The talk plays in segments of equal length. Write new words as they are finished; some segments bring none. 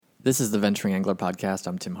This is the Venturing Angler Podcast.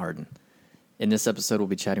 I'm Tim Harden. In this episode, we'll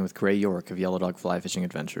be chatting with Gray York of Yellow Dog Flyfishing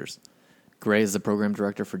Adventures. Gray is the program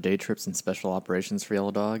director for day trips and special operations for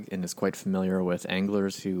Yellow Dog and is quite familiar with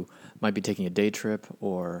anglers who might be taking a day trip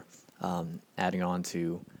or adding on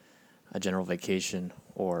to a general vacation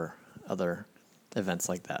or other events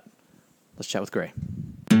like that. Let's chat with Gray.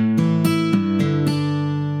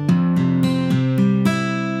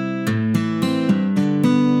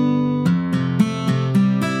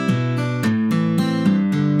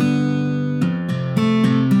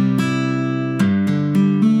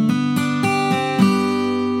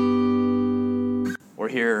 We're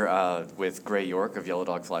here with Gray York of Yellow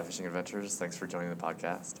Dog Flyfishing Adventures. Thanks for joining the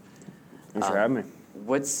podcast. Thanks for having me.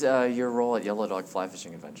 What's your role at Yellow Dog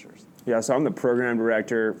Flyfishing Adventures? Yeah, so I'm the program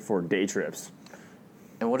director for day trips.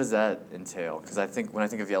 And what does that entail? Because when I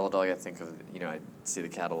think of Yellow Dog, I think of, I see the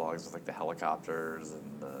catalogs with like the helicopters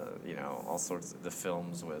and all sorts of the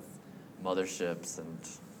films with motherships and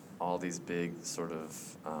all these big sort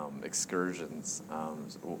of excursions.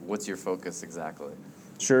 What's your focus exactly?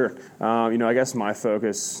 Sure. I guess my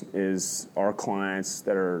focus is our clients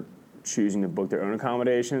that are choosing to book their own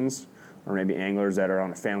accommodations, or maybe anglers that are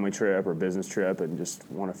on a family trip or business trip and just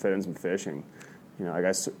want to fit in some fishing. I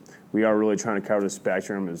guess we are really trying to cover the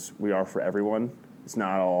spectrum as we are for everyone. It's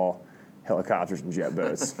not all helicopters and jet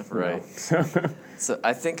boats. Right. So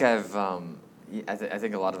I think I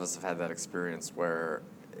think a lot of us have had that experience where,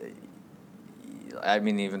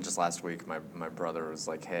 even just last week, my brother was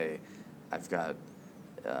like, hey, I've got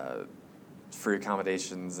free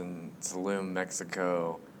accommodations in Tulum,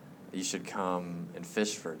 Mexico. You should come and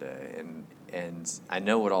fish for a day. And I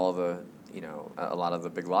know what all the, a lot of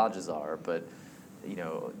the big lodges are, but,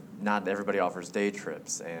 not everybody offers day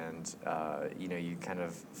trips. And, you kind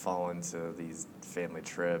of fall into these family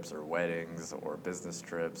trips or weddings or business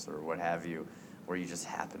trips or what have you, where you just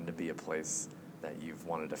happen to be a place that you've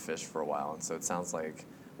wanted to fish for a while. And so it sounds like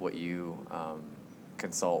what you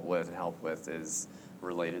consult with and help with is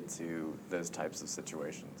related to those types of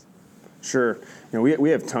situations. Sure. We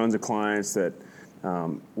have tons of clients that,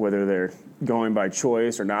 whether they're going by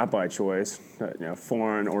choice or not by choice,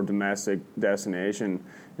 foreign or domestic destination,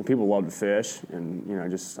 and people love to fish. And,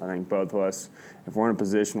 I think both of us, if we're in a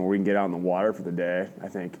position where we can get out in the water for the day, I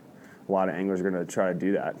think a lot of anglers are going to try to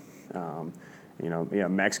do that.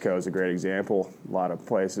 Mexico is a great example. A lot of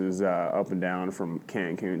places up and down from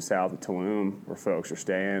Cancun south to Tulum where folks are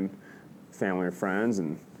staying, family or friends,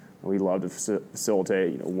 and we love to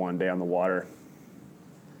facilitate one day on the water.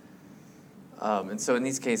 And so in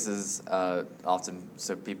these cases, often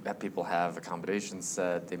people have accommodations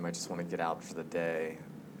set. They might just want to get out for the day.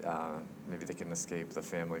 Maybe they can escape the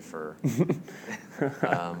family for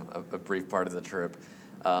a brief part of the trip.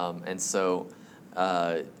 And so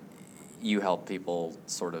you help people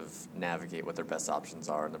sort of navigate what their best options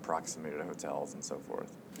are in the proximity to hotels and so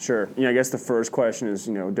forth. Sure. I guess the first question is,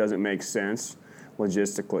 does it make sense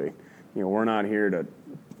logistically? We're not here to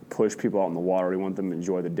push people out in the water. We want them to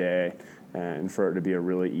enjoy the day and for it to be a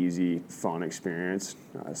really easy, fun experience,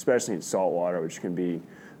 especially in saltwater, which can be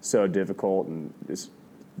so difficult and this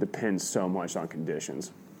depends so much on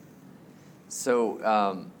conditions.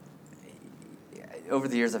 So over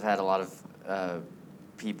the years, I've had a lot of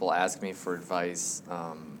people ask me for advice.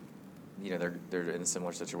 They're in a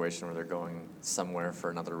similar situation where they're going somewhere for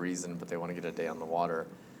another reason, but they want to get a day on the water.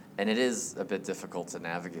 And it is a bit difficult to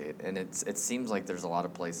navigate. And it seems like there's a lot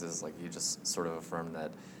of places, like you just sort of affirmed,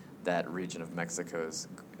 that region of Mexico's,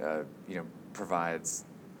 provides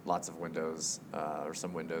lots of windows or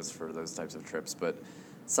some windows for those types of trips. But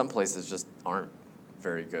some places just aren't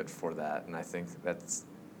very good for that. And I think that's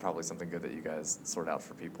probably something good that you guys sort out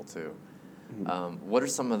for people too. Mm-hmm. What are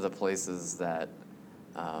some of the places that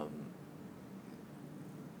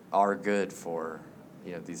are good for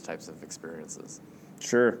these types of experiences?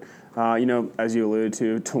 Sure. As you alluded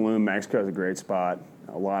to, Tulum, Mexico is a great spot.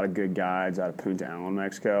 A lot of good guides out of Punta Allen,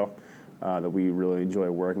 Mexico, that we really enjoy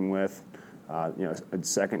working with. A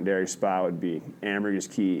secondary spot would be Ambergris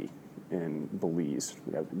Key in Belize.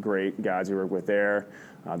 We have great guides we work with there.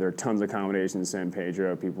 There are tons of accommodations in San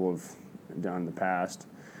Pedro people have done in the past.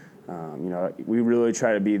 We really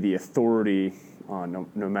try to be the authority on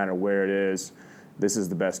no matter where it is. This is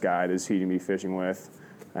the best guide. This is who you can be fishing with,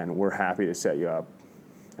 and we're happy to set you up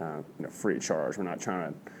free of charge. We're not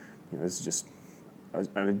trying to, this is just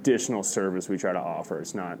an additional service we try to offer.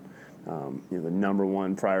 It's not the number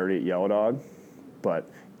one priority at Yellow Dog, but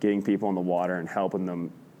getting people on the water and helping them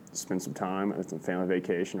spend some time at some family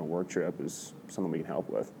vacation or work trip is something we can help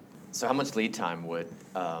with. So how much lead time would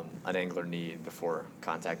an angler need before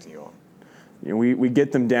contacting you all? we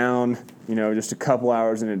get them down, just a couple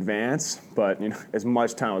hours in advance, but as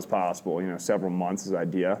much time as possible. Several months is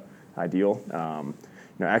ideal.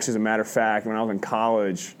 Actually, as a matter of fact, when I was in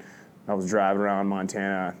college, I was driving around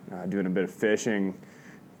Montana doing a bit of fishing,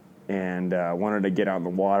 and wanted to get out in the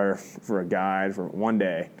water for a guide for one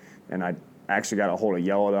day, and I actually got a hold of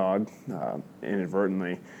yellow dog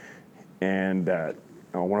inadvertently, and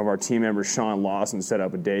one of our team members, Sean Lawson, set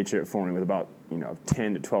up a day trip for me with about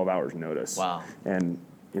 10 to 12 hours notice. Wow! And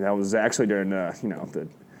that was actually during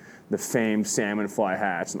the famed salmon fly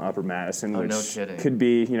hatch in Upper Madison, Oh, which no kidding. could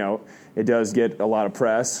be it does get a lot of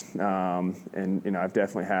press, and I've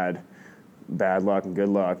definitely had bad luck and good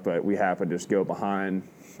luck, but we happened to just go behind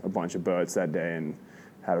a bunch of boats that day and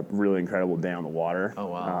had a really incredible day on the water. Oh,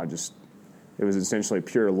 wow. It was essentially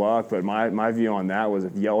pure luck, but my view on that was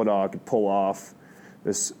if yellow dog could pull off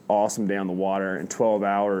this awesome day on the water in 12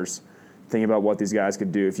 hours, think about what these guys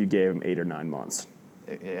could do if you gave them 8 or 9 months.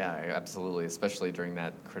 Yeah, absolutely, especially during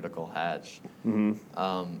that critical hatch.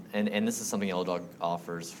 Mm-hmm. And this is something Yellow Dog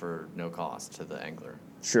offers for no cost to the angler.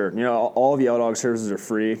 Sure. All of Yellow Dog services are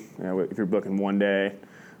free. If you're booking one day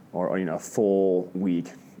or a full week,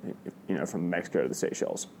 from Mexico to the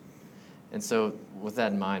Seychelles. And so, with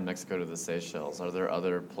that in mind, Mexico to the Seychelles, are there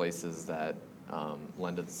other places that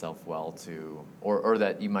lend itself well to, or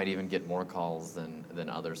that you might even get more calls than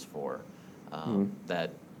others for?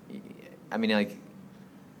 That, I mean, like,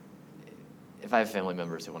 if I have family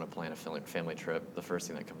members who want to plan a family trip, the first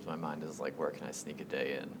thing that comes to my mind is, like, where can I sneak a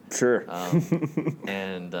day in? Sure.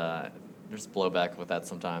 And there's blowback with that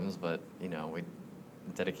sometimes, but,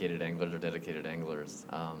 dedicated anglers are dedicated anglers.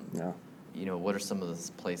 Yeah. What are some of those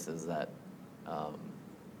places that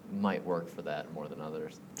might work for that more than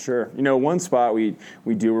others? Sure. One spot we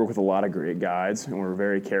do work with a lot of great guides, and we're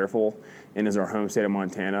very careful, and is our home state of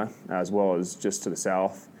Montana, as well as just to the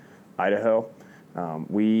south, Idaho.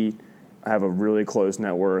 We have a really close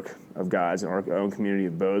network of guides in our own community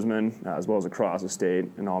of Bozeman, as well as across the state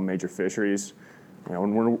in all major fisheries.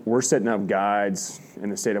 When we're setting up guides in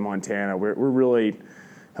the state of Montana, we're really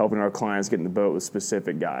helping our clients get in the boat with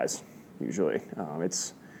specific guys, usually.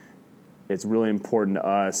 It's really important to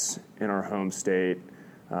us in our home state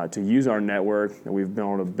to use our network that we've been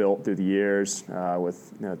able to build through the years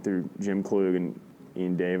through Jim Klug and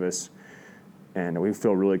Ian Davis. And we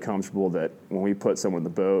feel really comfortable that when we put someone in the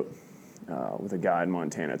boat with a guide in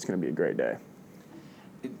Montana, it's going to be a great day.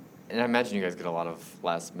 And I imagine you guys get a lot of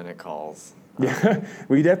last-minute calls. Yeah,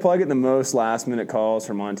 we definitely get the most last-minute calls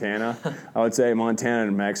from Montana. I would say Montana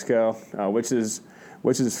and Mexico, which is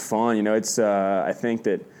fun. It's I think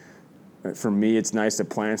that for me, it's nice to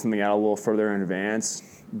plan something out a little further in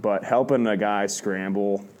advance. But helping a guy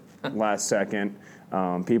scramble last second,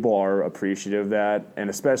 people are appreciative of that, and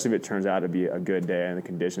especially if it turns out to be a good day and the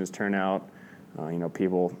conditions turn out.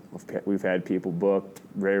 We've had people book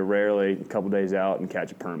very rarely a couple days out and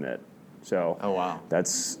catch a permit. So oh, wow.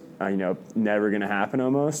 That's never going to happen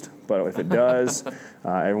almost, but if it does,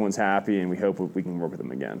 everyone's happy, and we hope we can work with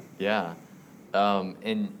them again. Yeah,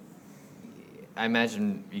 and I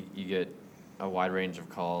imagine you get a wide range of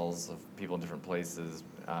calls of people in different places,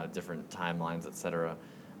 different timelines, etc.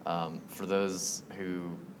 For those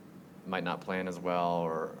who might not plan as well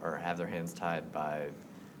or have their hands tied by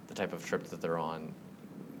the type of trip that they're on,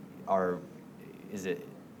 is it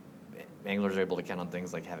anglers are able to count on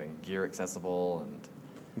things like having gear accessible and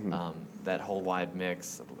that whole wide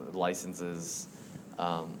mix, licenses?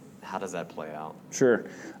 How does that play out? Sure.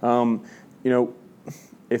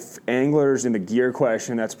 If anglers in the gear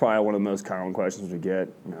question, that's probably one of the most common questions we get.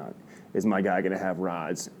 Is my guy going to have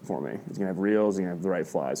rods for me? Is he going to have reels? Is he going to have the right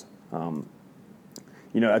flies?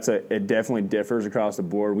 It definitely differs across the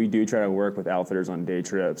board. We do try to work with outfitters on day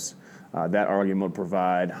trips. That argument will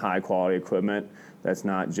provide high quality equipment that's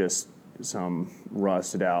not just some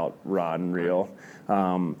rusted out rod and reel.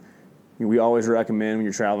 We always recommend when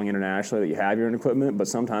you're traveling internationally that you have your own equipment, but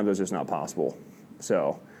sometimes it's just not possible.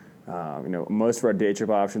 So, most of our day trip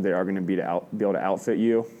options, they are going to be able to outfit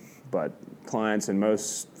you, but clients in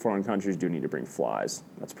most foreign countries do need to bring flies.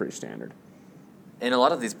 That's pretty standard. And a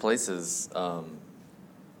lot of these places,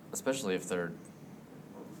 especially if they're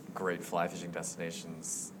great fly fishing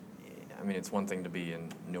destinations, I mean, it's one thing to be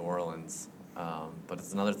in New Orleans, but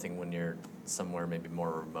it's another thing when you're somewhere maybe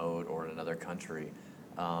more remote or in another country.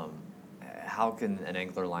 How can an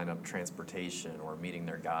angler line up transportation or meeting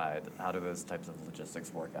their guide? How do those types of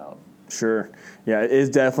logistics work out? Sure. Yeah, it's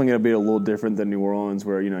definitely going to be a little different than New Orleans,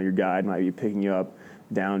 where your guide might be picking you up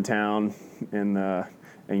downtown in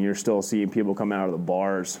and you're still seeing people come out of the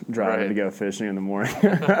bars driving to go fishing in the morning.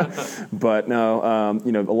 But no,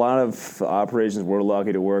 you know, a lot of operations we're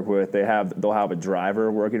lucky to work with, they'll have a driver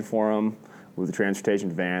working for them with a transportation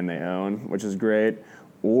van they own, which is great.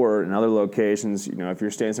 Or in other locations, you know, if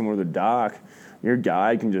you're staying somewhere with a dock, your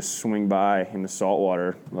guide can just swing by in the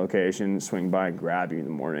saltwater location, swing by and grab you in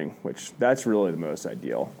the morning, which that's really the most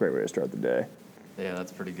ideal. Great way to start the day. Yeah,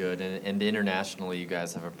 that's pretty good. And internationally, you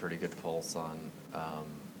guys have a pretty good pulse on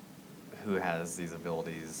who has these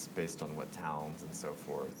abilities based on what towns and so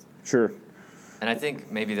forth. Sure. And I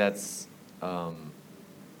think maybe that's, you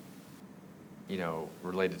know,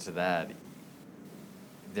 related to that.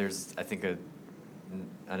 There's, I think,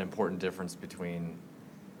 an important difference between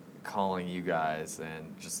calling you guys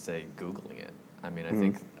and just, say, Googling it. I mean, I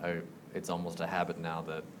think it's almost a habit now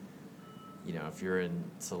that, you know, if you're in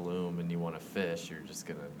Tulum and you want to fish, you're just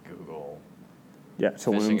going to Google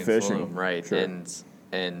Tulum fishing. Tulum, right, sure.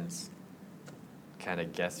 and kind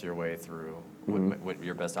of guess your way through what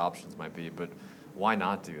your best options might be. But why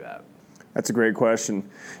not do that? That's a great question.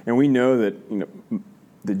 And we know that, you know,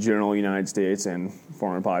 the general United States and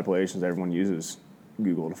foreign populations, everyone uses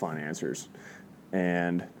Google to find answers.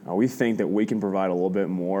 And we think that we can provide a little bit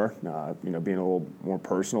more, you know, being a little more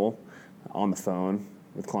personal on the phone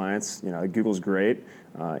with clients. You know, Google's great,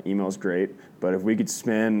 email's great, but if we could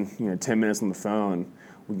spend, you know, 10 minutes on the phone,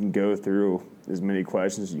 we can go through as many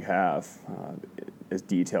questions as you have, as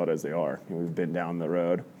detailed as they are. You know, we've been down the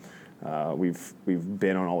road. We've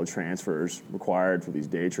been on all the transfers required for these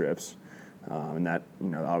day trips, and that, you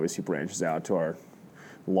know, obviously branches out to our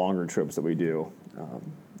longer trips that we do.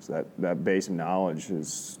 So that base of knowledge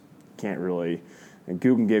can't really, and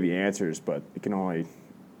Google can give you answers, but it can only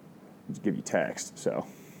give you text. So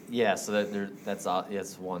yeah, so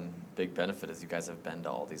that's one big benefit is you guys have been to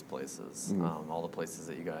all these places. All the places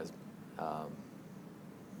that you guys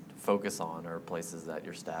focus on are places that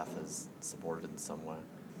your staff has supported in some way.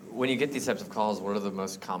 When you get these types of calls, what are the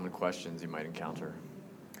most common questions you might encounter?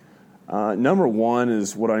 Number one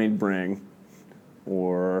is what I need to bring,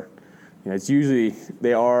 or, you know, it's usually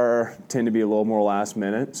tend to be a little more last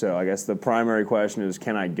minute. So I guess the primary question is,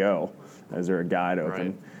 can I go? Is there a guide open?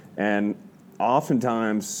 Right. And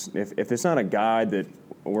oftentimes, if it's not a guide that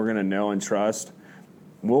we're going to know and trust,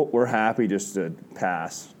 we're happy just to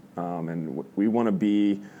pass. And we want to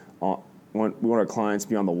we want our clients to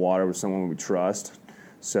be on the water with someone we trust.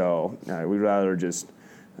 So we'd rather just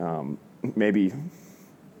maybe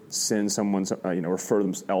send someone, you know, refer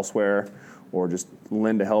them elsewhere, or just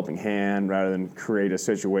lend a helping hand rather than create a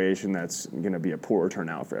situation that's going to be a poor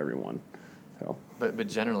turnout for everyone. So. But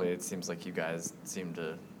generally, it seems like you guys seem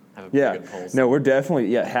to have a pretty good pulse. No, we're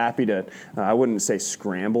definitely happy to. I wouldn't say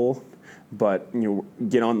scramble, but, you know,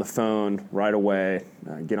 get on the phone right away,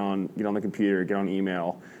 get on the computer, get on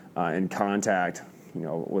email, and contact, you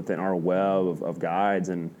know, within our web of guides,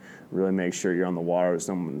 and really make sure you're on the water with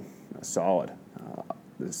someone solid.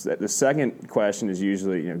 The second question is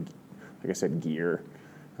usually, you know, like I said, gear.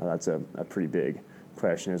 That's a pretty big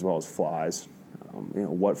question, as well as flies. You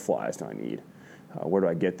know, what flies do I need? Where do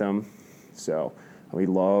I get them? So we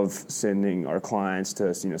love sending our clients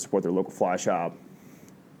to, you know, support their local fly shop,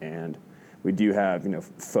 and we do have, you know,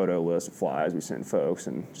 photo lists of flies we send folks,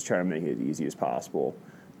 and just try to make it as easy as possible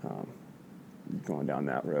going down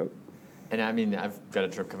that route. And I mean, I've got a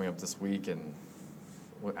trip coming up this week, and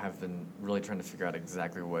I've been really trying to figure out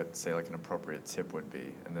exactly what, say, like an appropriate tip would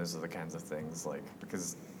be. And those are the kinds of things, like,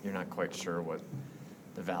 because you're not quite sure what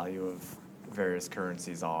the value of various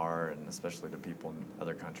currencies are, and especially to people in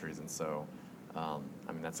other countries. And so, I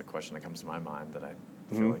mean, that's a question that comes to my mind that I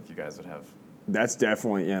feel like you guys would have. That's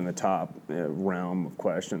definitely in the top realm of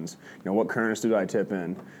questions. You know, what currency do I tip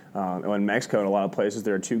in? In Mexico, in a lot of places,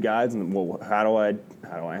 there are two guides, and well, how do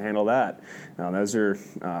I handle that? Those are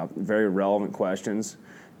very relevant questions,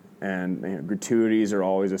 and, you know, gratuities are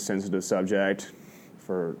always a sensitive subject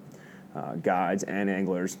for guides and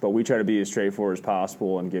anglers. But we try to be as straightforward as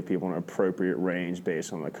possible and give people an appropriate range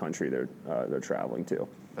based on the country they're traveling to.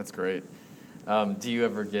 That's great. Do you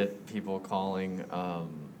ever get people calling,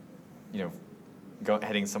 you know,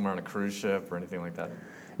 heading somewhere on a cruise ship or anything like that?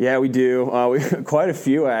 Yeah, we do. Quite a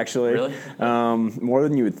few, actually. Really? More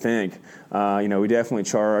than you would think. You know, we definitely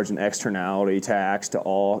charge an externality tax to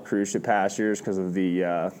all cruise ship passengers because of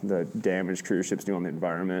the damage cruise ships do on the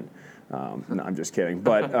environment. No, I'm just kidding.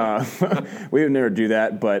 But we would never do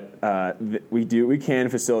that. But we can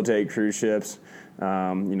facilitate cruise ships. You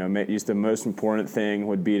know, just the most important thing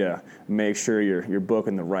would be to make sure you're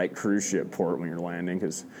booking the right cruise ship port when you're landing,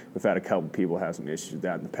 because we've had a couple people have some issues with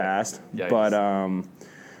that in the past. Yikes. But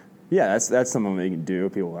yeah, that's something that you can do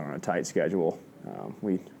if people are on a tight schedule.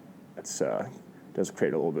 That's does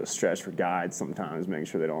create a little bit of stress for guides sometimes, making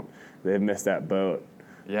sure they've missed that boat.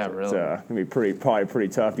 Yeah, really. It's gonna be probably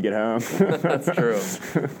pretty tough to get home. That's true.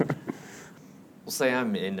 Well, say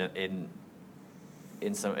I'm at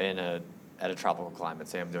a tropical climate.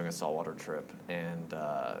 Say I'm doing a saltwater trip, and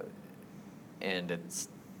it's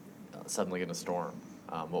suddenly going to storm.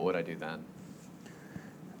 What would I do then?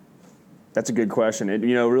 That's a good question. It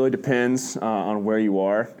really depends on where you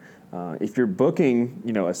are. If you're booking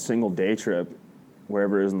a single day trip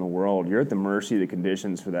wherever it is in the world, you're at the mercy of the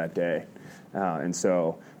conditions for that day. And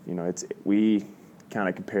so we kind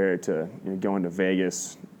of compare it to going to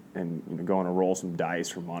Vegas and going to roll some dice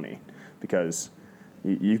for money, because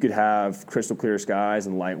you could have crystal clear skies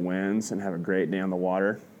and light winds and have a great day on the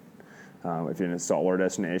water. If you're in a saltwater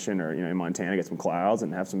destination, or in Montana, get some clouds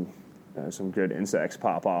and have some good insects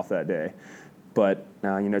pop off that day. But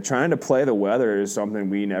trying to play the weather is something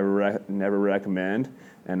we never recommend.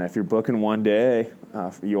 And if you're booking one day,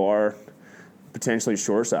 you are potentially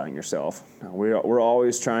short-siding yourself. We're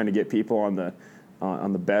always trying to get people on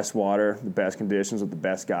the best water, the best conditions with the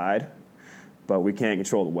best guide, but we can't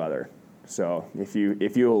control the weather. So if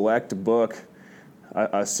you elect to book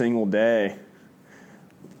a single day,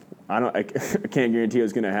 I can't guarantee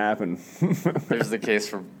it's going to happen. There's the case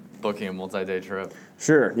for booking a multi-day trip.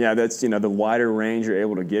 Sure, yeah, that's the wider range you're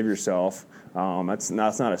able to give yourself. That's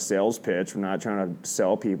not a sales pitch. We're not trying to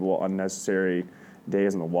sell people unnecessary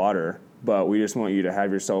days on the water, but we just want you to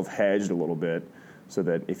have yourself hedged a little bit, so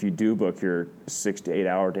that if you do book your 6 to 8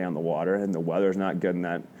 hour day on the water and the weather's not good in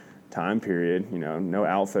that time period, no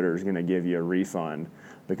outfitter is going to give you a refund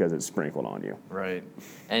because it's sprinkled on you. Right,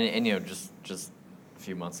 and just a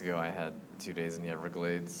few months ago, I had 2 days in the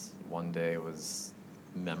Everglades. One day was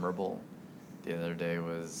memorable. The other day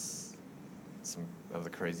was some of the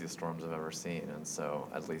craziest storms I've ever seen, and so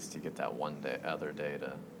at least you get that other day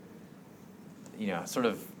to, sort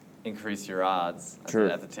of increase your odds Sure.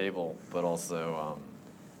 at the table, but also,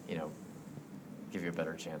 give you a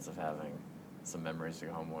better chance of having some memories to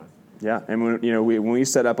go home with. Yeah, and when we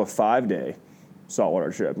set up a 5-day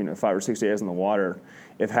saltwater trip, 5 or 6 days in the water,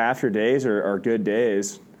 if half your days are good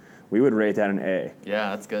days, we would rate that an A. Yeah,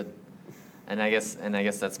 that's good. And I guess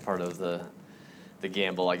that's part of the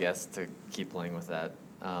gamble, I guess, to keep playing with that,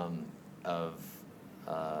 of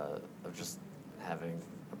just having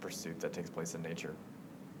a pursuit that takes place in nature.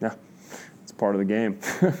 Yeah, it's part of the game.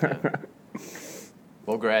 Yeah.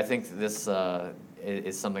 Well, Gray, I think this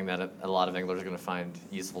is something that a lot of anglers are going to find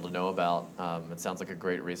useful to know about. It sounds like a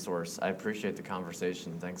great resource. I appreciate the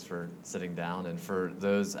conversation. Thanks for sitting down. And for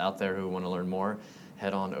those out there who want to learn more,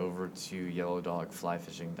 head on over to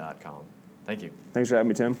yellowdogflyfishing.com. Thank you. Thanks for having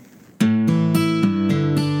me, Tim.